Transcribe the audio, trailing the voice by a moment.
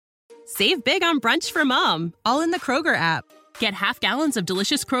Save big on brunch for mom, all in the Kroger app. Get half gallons of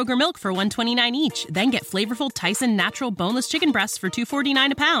delicious Kroger milk for $1.29 each. Then get flavorful Tyson natural boneless chicken breasts for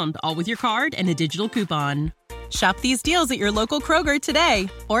 $2.49 a pound, all with your card and a digital coupon. Shop these deals at your local Kroger today,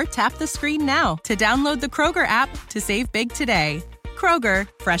 or tap the screen now to download the Kroger app to save big today. Kroger,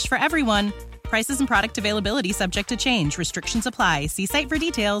 fresh for everyone. Prices and product availability subject to change. Restrictions apply. See site for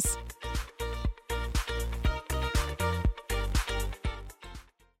details.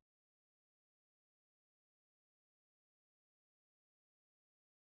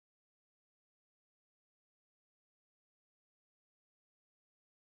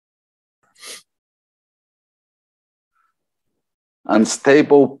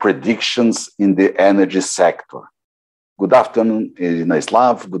 Unstable predictions in the energy sector. Good afternoon, Irina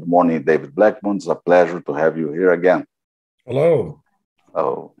Slav. Good morning, David Blackmon. It's a pleasure to have you here again. Hello.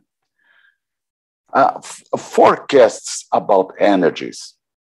 Oh. Forecasts about energies,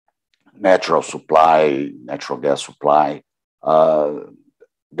 natural supply, natural gas supply,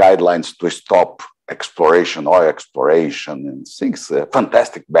 guidelines to stop exploration, oil exploration, and things,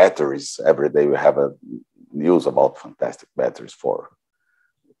 fantastic batteries. Every day we have a news about fantastic batteries for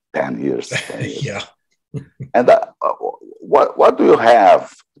 10 years. 10 years. Yeah. And what do you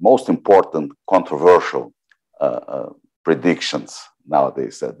have, most important, controversial predictions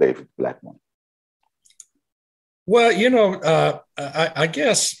nowadays, David Blackmon? Well, I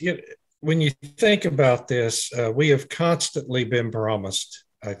guess when you think about this, we have constantly been promised,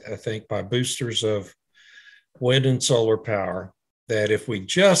 I think, by boosters of wind and solar power, that if we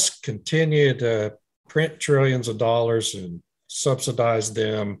just continue to print trillions of dollars and subsidize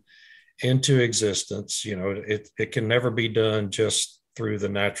them into existence, it can never be done just through the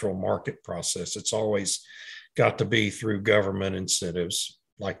natural market process. It's always got to be through government incentives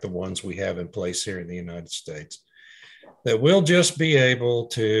like the ones we have in place here in the United States, that we'll just be able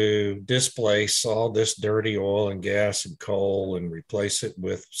to displace all this dirty oil and gas and coal and replace it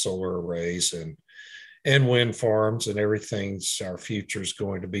with solar arrays and wind farms, and our future is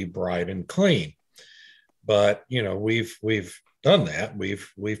going to be bright and clean. But we've done that.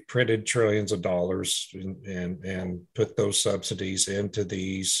 We've printed trillions of dollars and put those subsidies into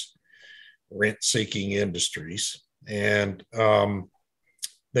these rent-seeking industries, and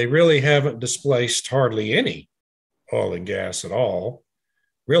they really haven't displaced hardly any oil and gas at all.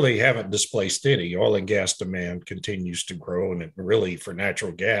 Really haven't displaced any. Oil and gas demand continues to grow, and it really, for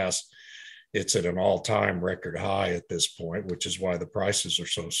natural gas, it's at an all-time record high at this point, which is why the prices are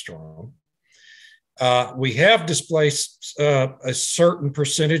so strong. We have displaced a certain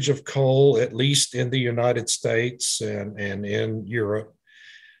percentage of coal, at least in the United States and in Europe.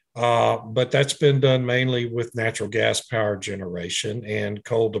 But that's been done mainly with natural gas power generation, and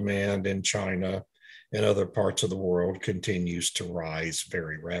coal demand in China and other parts of the world continues to rise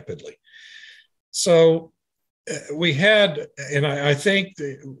very rapidly. So we had, and I think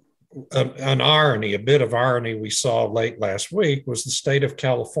an irony, a bit of irony we saw late last week was the state of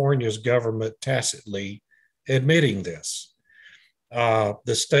California's government tacitly admitting this.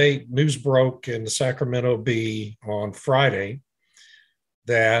 The state news broke in the Sacramento Bee on Friday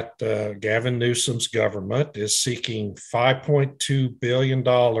that Gavin Newsom's government is seeking $5.2 billion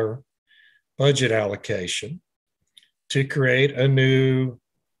budget allocation to create a new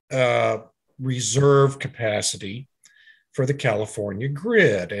reserve capacity for the California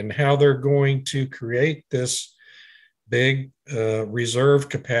grid, and how they're going to create this big reserve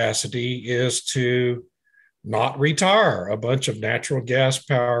capacity is to not retire a bunch of natural gas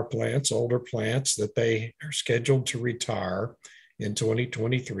power plants, older plants that they are scheduled to retire in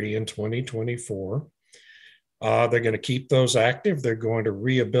 2023 and 2024. They're going to keep those active. They're going to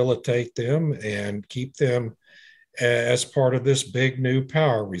rehabilitate them and keep them as part of this big new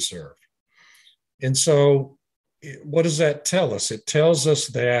power reserve. And so what does that tell us? It tells us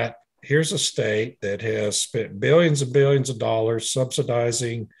that here's a state that has spent billions and billions of dollars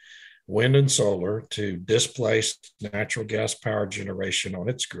subsidizing wind and solar to displace natural gas power generation on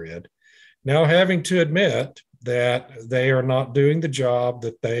its grid, now having to admit that they are not doing the job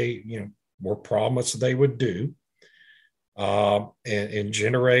that they were promised they would do, and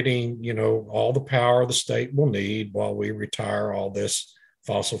generating all the power the state will need while we retire all this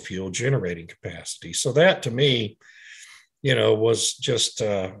fossil fuel generating capacity. So that, to me, was just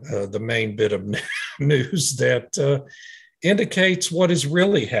the main bit of news that indicates what is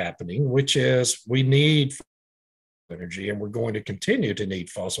really happening, which is we need energy, and we're going to continue to need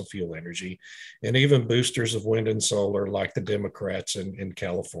fossil fuel energy, and even boosters of wind and solar, like the Democrats in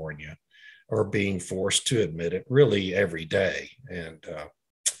California, are being forced to admit it really every day. And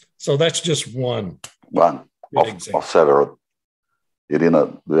so that's just one of several. Irina,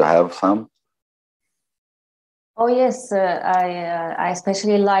 do you have some? Oh, yes. I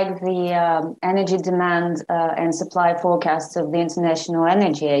especially like the energy demand and supply forecasts of the International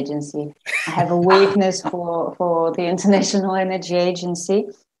Energy Agency. I have a weakness for the International Energy Agency.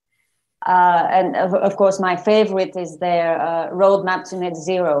 And of course, my favorite is their roadmap to net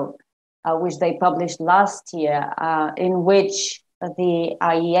zero, which they published last year, in which the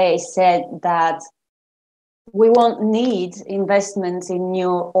IEA said that we won't need investments in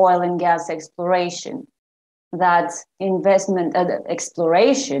new oil and gas exploration, that investment,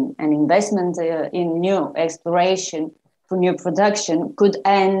 exploration and investment in new exploration for new production could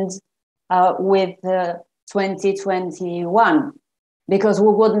end with 2021, because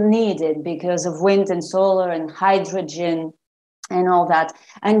we wouldn't need it because of wind and solar and hydrogen and all that.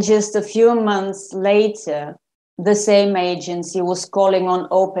 And just a few months later, the same agency was calling on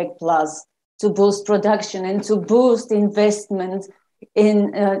OPEC Plus to boost production and to boost investment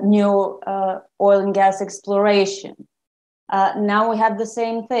in new oil and gas exploration. Now we have the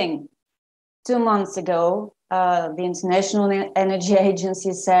same thing. 2 months ago, the International Energy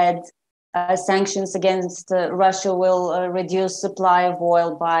Agency said sanctions against Russia will reduce supply of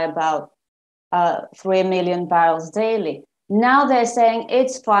oil by about 3 million barrels daily. Now they're saying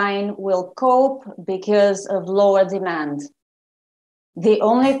it's fine, we'll cope because of lower demand. The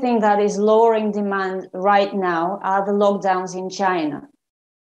only thing that is lowering demand right now are the lockdowns in China.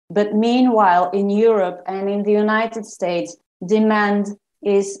 But meanwhile, in Europe and in the United States, demand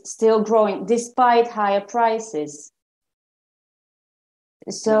is still growing despite higher prices.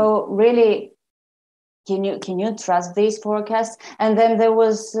 So really, can you trust these forecasts? And then there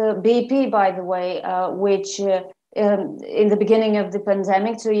was BP, by the way, which in the beginning of the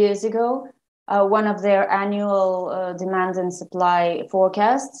pandemic 2 years ago, one of their annual demand and supply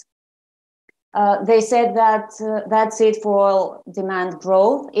forecasts, they said that that's it for oil demand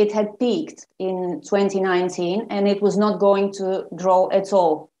growth. It had peaked in 2019 and it was not going to grow at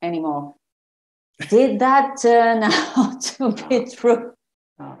all anymore. Did that turn out to be true?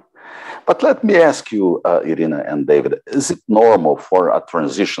 But let me ask you, Irina and David, is it normal for a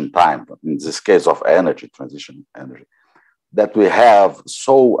transition time, in this case of transition energy, that we have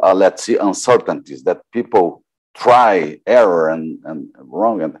so, let's see, uncertainties that people try error and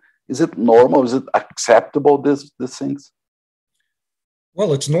wrong? And is it normal? Is it acceptable, these things?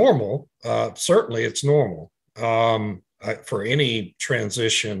 Well, it's normal. Certainly it's normal for any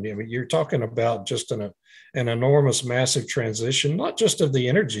transition. I mean, you're talking about just an enormous, massive transition, not just of the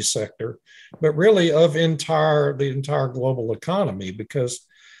energy sector, but really of the entire global economy, because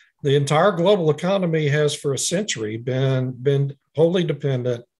the entire global economy has for a century been wholly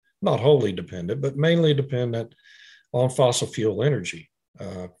dependent, not wholly dependent, but mainly dependent on fossil fuel energy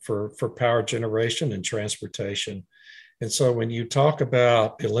for power generation and transportation. And so when you talk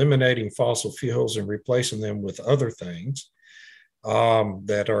about eliminating fossil fuels and replacing them with other things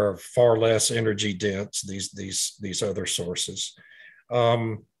that are far less energy dense, these other sources,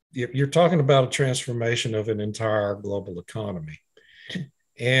 you're talking about a transformation of an entire global economy.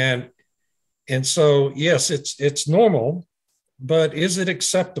 And so, yes, it's normal, but is it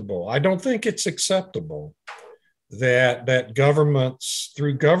acceptable? I don't think it's acceptable that governments,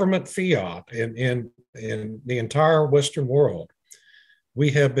 through government fiat in the entire Western world,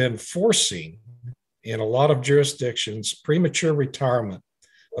 we have been forcing, in a lot of jurisdictions, premature retirement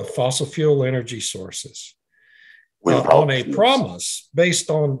of fossil fuel energy sources on a promise, based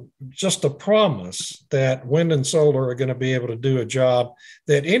on just a promise that wind and solar are going to be able to do a job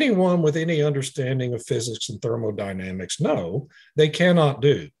that anyone with any understanding of physics and thermodynamics know they cannot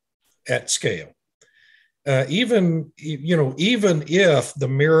do at scale. Even if the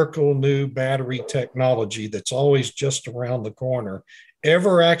miracle new battery technology that's always just around the corner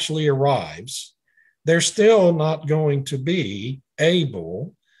ever actually arrives, they're still not going to be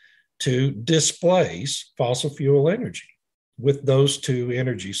able to displace fossil fuel energy with those two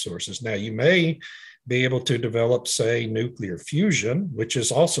energy sources. Now, you may be able to develop, say, nuclear fusion, which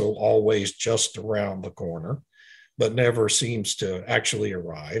is also always just around the corner, but never seems to actually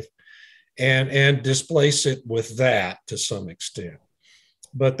arrive, and displace it with that to some extent.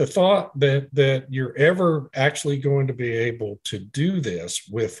 But the thought that you're ever actually going to be able to do this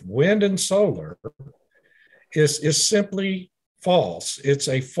with wind and solar is simply false. It's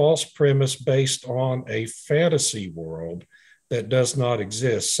a false premise based on a fantasy world that does not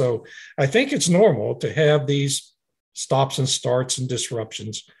exist. So I think it's normal to have these stops and starts and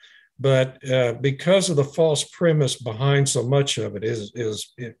disruptions, but because of the false premise behind so much of it,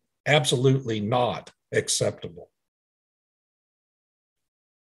 is absolutely not acceptable.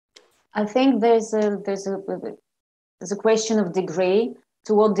 I think there's a question of degree,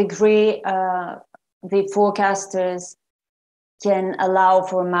 to what degree the forecasters can allow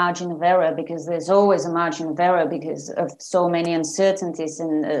for a margin of error, because there's always a margin of error because of so many uncertainties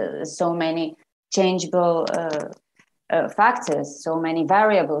and so many changeable factors, so many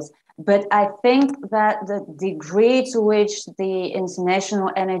variables. But I think that the degree to which the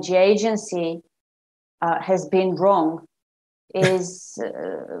International Energy Agency has been wrong is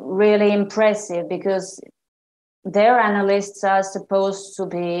really impressive, because their analysts are supposed to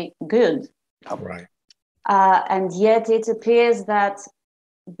be good. Right. And yet it appears that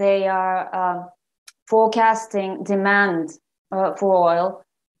they are forecasting demand for oil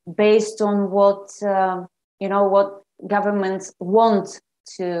based on what what governments want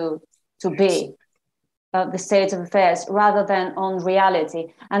to be the state of affairs, rather than on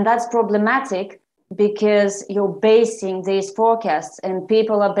reality. And that's problematic, because you're basing these forecasts, and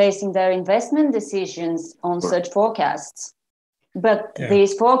people are basing their investment decisions on such forecasts. But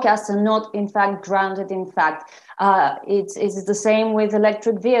these forecasts are not, in fact, grounded in fact. It's the same with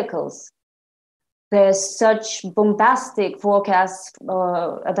electric vehicles. There's such bombastic forecasts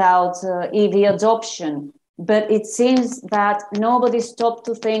about EV adoption, but it seems that nobody stopped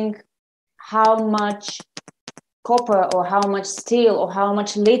to think how much copper or how much steel or how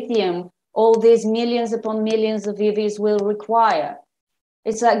much lithium all these millions upon millions of EVs will require.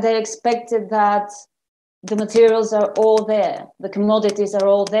 It's like they expected that the materials are all there, the commodities are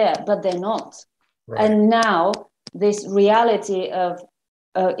all there, but they're not. Right. And now this reality of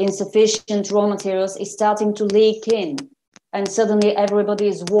insufficient raw materials is starting to leak in, and suddenly everybody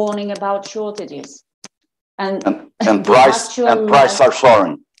is warning about shortages. And prices are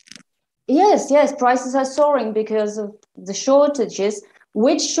soaring. Yes, prices are soaring because of the shortages,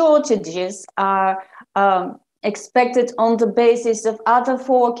 which shortages are expected on the basis of other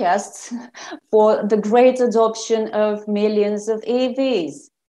forecasts for the great adoption of millions of EVs.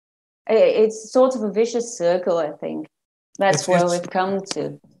 It's sort of a vicious circle, I think. That's where we've come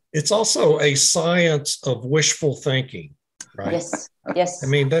to. It's also a science of wishful thinking, right? Yes. I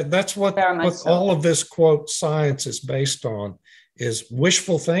mean, that's what all of this, quote, science is based on, is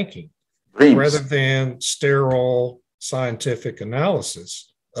wishful thinking, rather than sterile scientific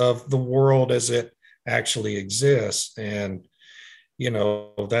analysis of the world as it actually exists. And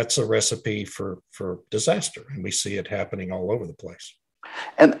that's a recipe for disaster, and we see it happening all over the place.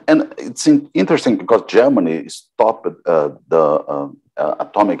 And it's interesting because Germany stopped the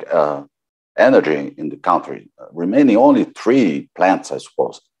atomic energy in the country, remaining only 3 plants, I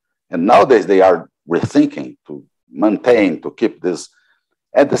suppose. And nowadays they are rethinking to maintain, to keep this.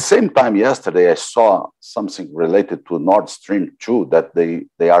 At the same time, yesterday I saw something related to Nord Stream 2 that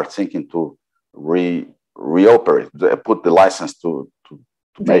they are thinking to reoperate, put the license to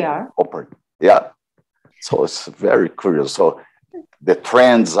make operate. Yeah. So it's very curious. So the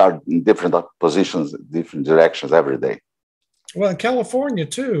trends are in different positions, different directions every day. Well, California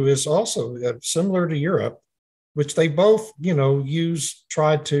too is also similar to Europe, which they both,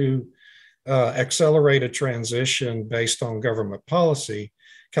 try to accelerate a transition based on government policy.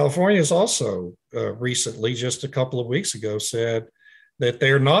 California has also recently, just a couple of weeks ago, said that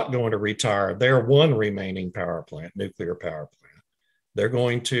they're not going to retire their one remaining nuclear power plant. They're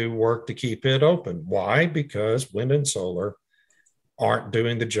going to work to keep it open. Why? Because wind and solar aren't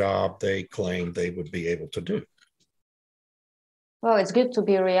doing the job they claim they would be able to do. Well, it's good to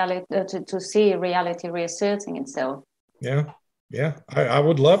be to see reality reasserting itself. Yeah. I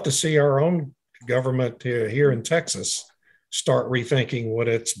would love to see our own government here in Texas start rethinking what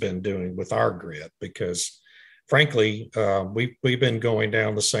it's been doing with our grid, because frankly, we've been going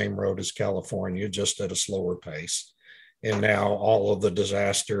down the same road as California, just at a slower pace. And now all of the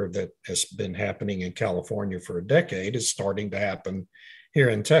disaster that has been happening in California for a decade is starting to happen here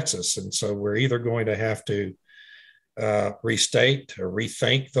in Texas. And so we're either going to have to restate or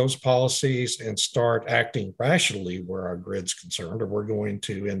rethink those policies and start acting rationally where our grid's concerned, or we're going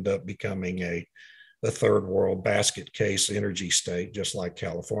to end up becoming a third world basket case energy state, just like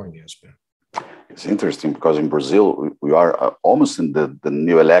California has been. It's interesting because in Brazil, we are almost in the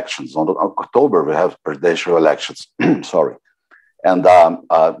new elections. On October, we have presidential elections. Sorry. And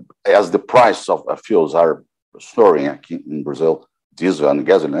as the price of fuels are soaring in Brazil, diesel and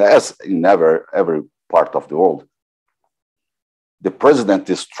gasoline, as in every part of the world, the president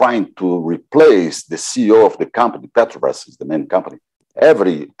is trying to replace the CEO of the company. Petrobras is the main company.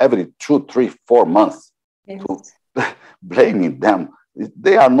 Every 2, 3, 4 months, blaming them.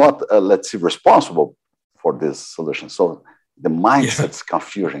 They are not, responsible for this solution. So the mindset's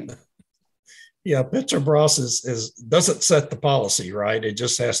confusing. Yeah, Petrobras doesn't set the policy, right? It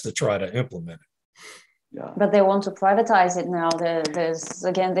just has to try to implement it. Yeah. But they want to privatize it now. There's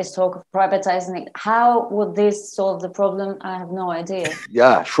again this talk of privatizing it. How would this solve the problem? I have no idea.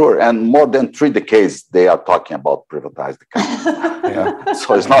 Yeah, sure. And more than 3 decades, they are talking about privatize the company. Yeah.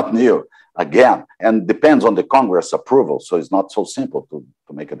 So it's not new. Again, and depends on the Congress approval. So it's not so simple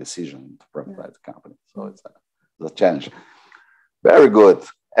to make a decision to privatize the company. So it's a challenge. Very good.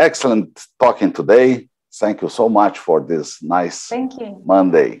 Excellent talking today. Thank you so much for this nice Thank you.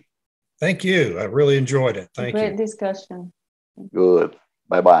 Monday. Thank you. I really enjoyed it. Thank you. Great discussion. Good.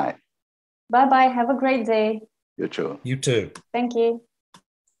 Bye-bye. Bye-bye. Have a great day. You too. You too. Thank you.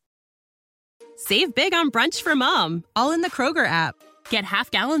 Save big on brunch for mom, all in the Kroger app. Get half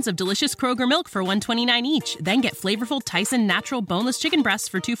gallons of delicious Kroger milk for $1.29 each. Then get flavorful Tyson natural boneless chicken breasts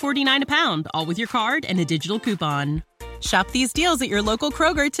for $2.49 a pound, all with your card and a digital coupon. Shop these deals at your local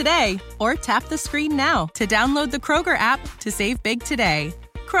Kroger today, or tap the screen now to download the Kroger app to save big today.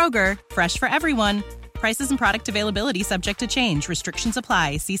 Kroger, fresh for everyone. Prices and product availability subject to change. Restrictions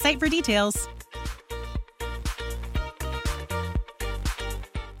apply. See site for details.